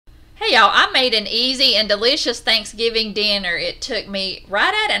y'all, I made an easy and delicious Thanksgiving dinner. It took me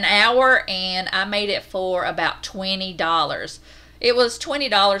right at an hour, and I made it for about $20. It was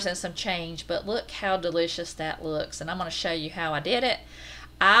 $20 and some change, but look how delicious that looks. And I'm going to show you how I did it.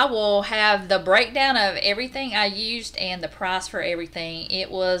 I will have the breakdown of everything I used and the price for everything.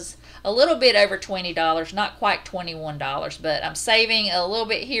 It was a little bit over $20, not quite $21, but I'm saving a little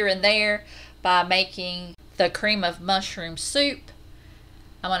bit here and there by making the cream of mushroom soup.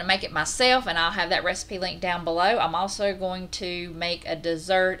 I'm going to make it myself, and I'll have that recipe linked down below. I'm also going to make a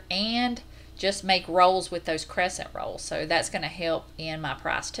dessert and just make rolls with those crescent rolls, so that's going to help in my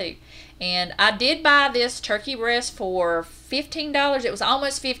price too. And I did buy this turkey breast for $15. It was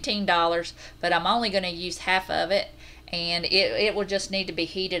almost $15, but I'm only going to use half of it, and it will just need to be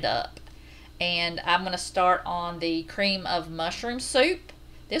heated up. And I'm going to start on the cream of mushroom soup.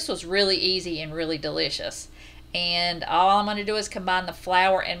 This was really easy and really delicious. And all I'm going to do is combine the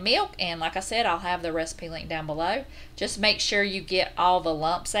flour and milk, and like I said, I'll have the recipe linked down below. Just make sure you get all the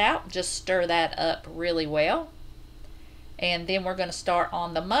lumps out. Just stir that up really well. And then we're going to start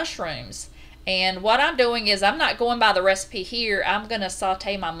on the mushrooms. And what I'm doing is I'm not going by the recipe here. I'm going to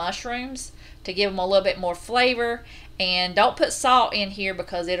saute my mushrooms to give them a little bit more flavor. And don't put salt in here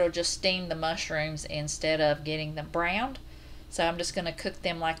because it'll just steam the mushrooms instead of getting them browned. So I'm just going to cook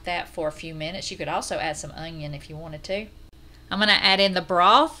them like that for a few minutes. You could also add some onion if you wanted to. I'm going to add in the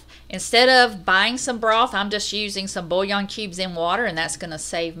broth. Instead of buying some broth, I'm just using some bouillon cubes in water, and that's going to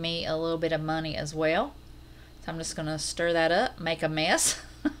save me a little bit of money as well. So I'm just going to stir that up, make a mess.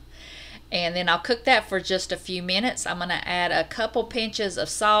 And then I'll cook that for just a few minutes. I'm going to add a couple pinches of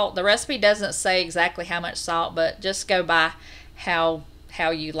salt. The recipe doesn't say exactly how much salt, but just go by how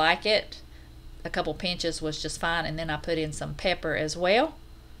you like it. A couple pinches was just fine, and then I put in some pepper as well.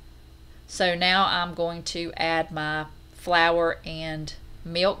 So now I'm going to add my flour and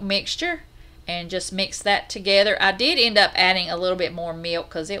milk mixture and just mix that together. I did end up adding a little bit more milk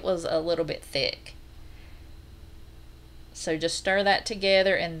because it was a little bit thick. So just stir that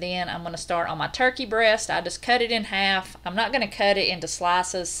together, and then I'm going to start on my turkey breast. I just cut it in half. I'm not going to cut it into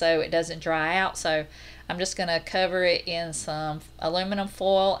slices so it doesn't dry out, so I'm just going to cover it in some aluminum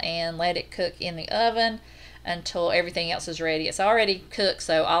foil and let it cook in the oven until everything else is ready. It's already cooked,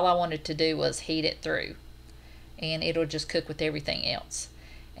 so all I wanted to do was heat it through, and it'll just cook with everything else.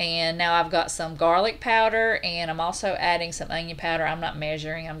 And now I've got some garlic powder, and I'm also adding some onion powder. I'm not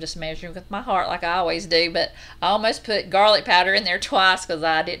measuring, I'm just measuring with my heart like I always do, but I almost put garlic powder in there twice because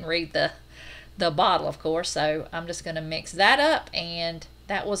I didn't read the bottle, of course. So I'm just going to mix that up, and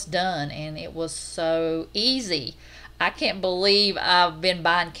that was done, and it was so easy. I can't believe I've been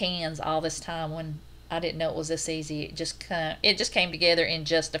buying cans all this time when I didn't know it was this easy. It just came together in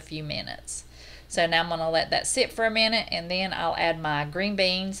just a few minutes. So now I'm going to let that sit for a minute, and then I'll add my green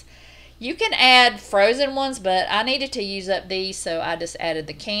beans. You can add frozen ones, but I needed to use up these, so I just added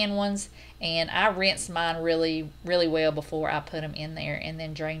the canned ones, and I rinsed mine really well before I put them in there, and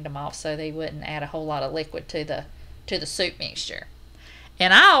then drained them off so they wouldn't add a whole lot of liquid to the soup mixture.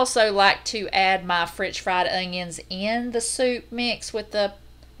 And I also like to add my French fried onions in the soup mix with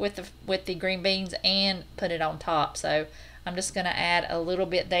the green beans and put it on top. So I'm just going to add a little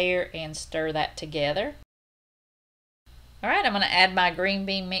bit there and stir that together. Alright, I'm going to add my green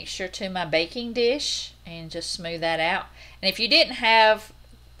bean mixture to my baking dish and just smooth that out. And if you didn't have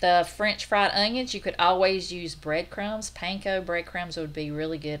the French fried onions, you could always use breadcrumbs. Panko breadcrumbs would be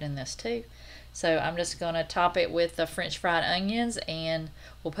really good in this too. So I'm just going to top it with the French fried onions, and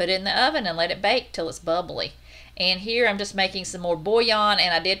we'll put it in the oven and let it bake till it's bubbly. And here I'm just making some more bouillon,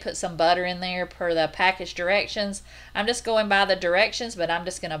 and I did put some butter in there per the package directions. I'm just going by the directions, but I'm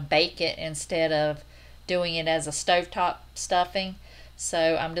just going to bake it instead of doing it as a stovetop stuffing.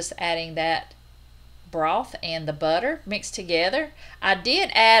 So I'm just adding that broth and the butter mixed together. I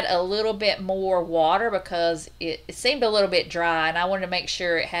did add a little bit more water because it seemed a little bit dry, and I wanted to make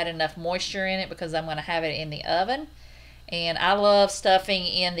sure it had enough moisture in it because I'm going to have it in the oven. And I love stuffing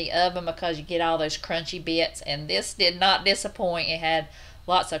in the oven because you get all those crunchy bits, and this did not disappoint. It had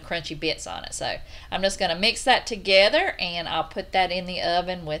lots of crunchy bits on it. So I'm just going to mix that together, and I'll put that in the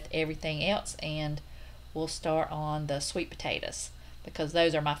oven with everything else, and we'll start on the sweet potatoes because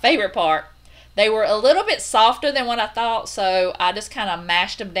those are my favorite part. They were a little bit softer than what I thought, so I just kind of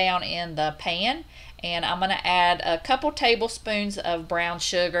mashed them down in the pan, and I'm going to add a couple tablespoons of brown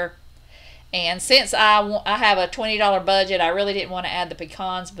sugar. And since I have a $20 budget, I really didn't want to add the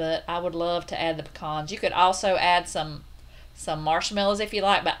pecans, but I would love to add the pecans. You could also add some marshmallows if you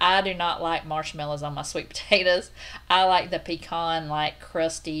like, but I do not like marshmallows on my sweet potatoes. I like the pecan, like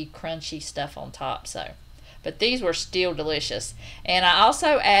crusty, crunchy stuff on top. So, but these were still delicious. And I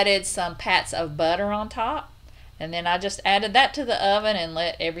also added some pats of butter on top, and then I just added that to the oven and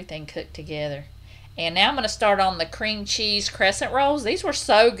let everything cook together. And now I'm going to start on the cream cheese crescent rolls. These were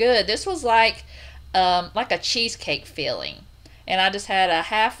so good. This was like a cheesecake filling. And I just had a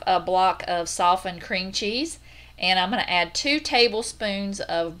half a block of softened cream cheese, and I'm going to add 2 tablespoons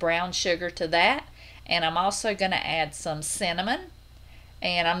of brown sugar to that. And I'm also going to add some cinnamon.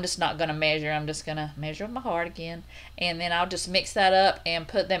 And I'm just not going to measure. I'm just going to measure with my heart again. And then I'll just mix that up and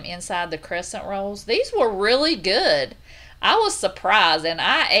put them inside the crescent rolls. These were really good. I was surprised, and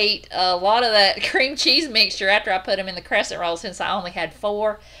I ate a lot of that cream cheese mixture after I put them in the crescent rolls since I only had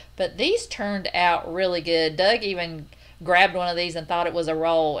 4. But these turned out really good. Doug even grabbed one of these and thought it was a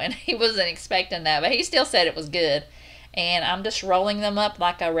roll, and he wasn't expecting that, but he still said it was good. And I'm just rolling them up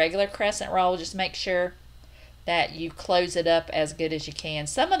like a regular crescent roll. Just make sure that you close it up as good as you can.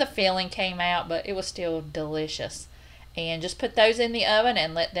 Some of the filling came out, but it was still delicious. And just put those in the oven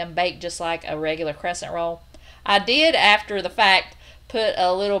and let them bake just like a regular crescent roll. I did, after the fact, put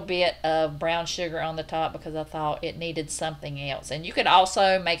a little bit of brown sugar on the top because I thought it needed something else. And you could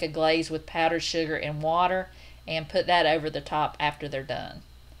also make a glaze with powdered sugar and water and put that over the top after they're done.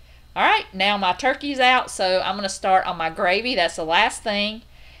 Alright, now my turkey's out, so I'm going to start on my gravy. That's the last thing.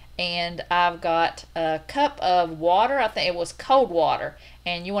 And I've got a cup of water. I think it was cold water.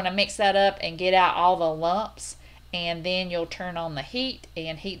 And you want to mix that up and get out all the lumps. And then you'll turn on the heat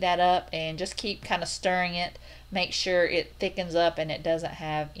and heat that up and just keep kind of stirring it. Make sure it thickens up and it doesn't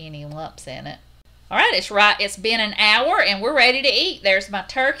have any lumps in it. Alright, it's been an hour and we're ready to eat. There's my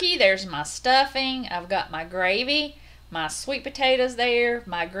turkey, there's my stuffing, I've got my gravy, my sweet potatoes there,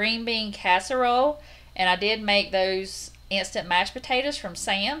 my green bean casserole, and I did make those instant mashed potatoes from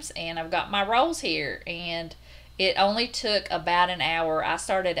Sam's, and I've got my rolls here, and it only took about an hour. I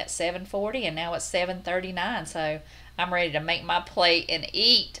started at 7:40 and now it's 7:39, so I'm ready to make my plate and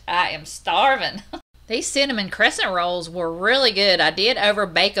eat. I am starving. These cinnamon crescent rolls were really good. I did over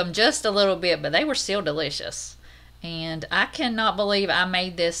bake them just a little bit, but they were still delicious. And I cannot believe I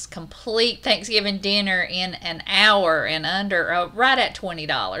made this complete Thanksgiving dinner in an hour and under, right at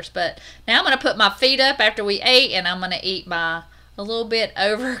 $20. But now I'm going to put my feet up after we ate, and I'm going to eat my a little bit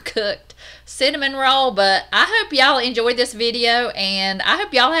overcooked cinnamon roll. But I hope y'all enjoyed this video, and I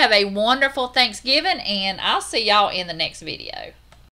hope y'all have a wonderful Thanksgiving, and I'll see y'all in the next video.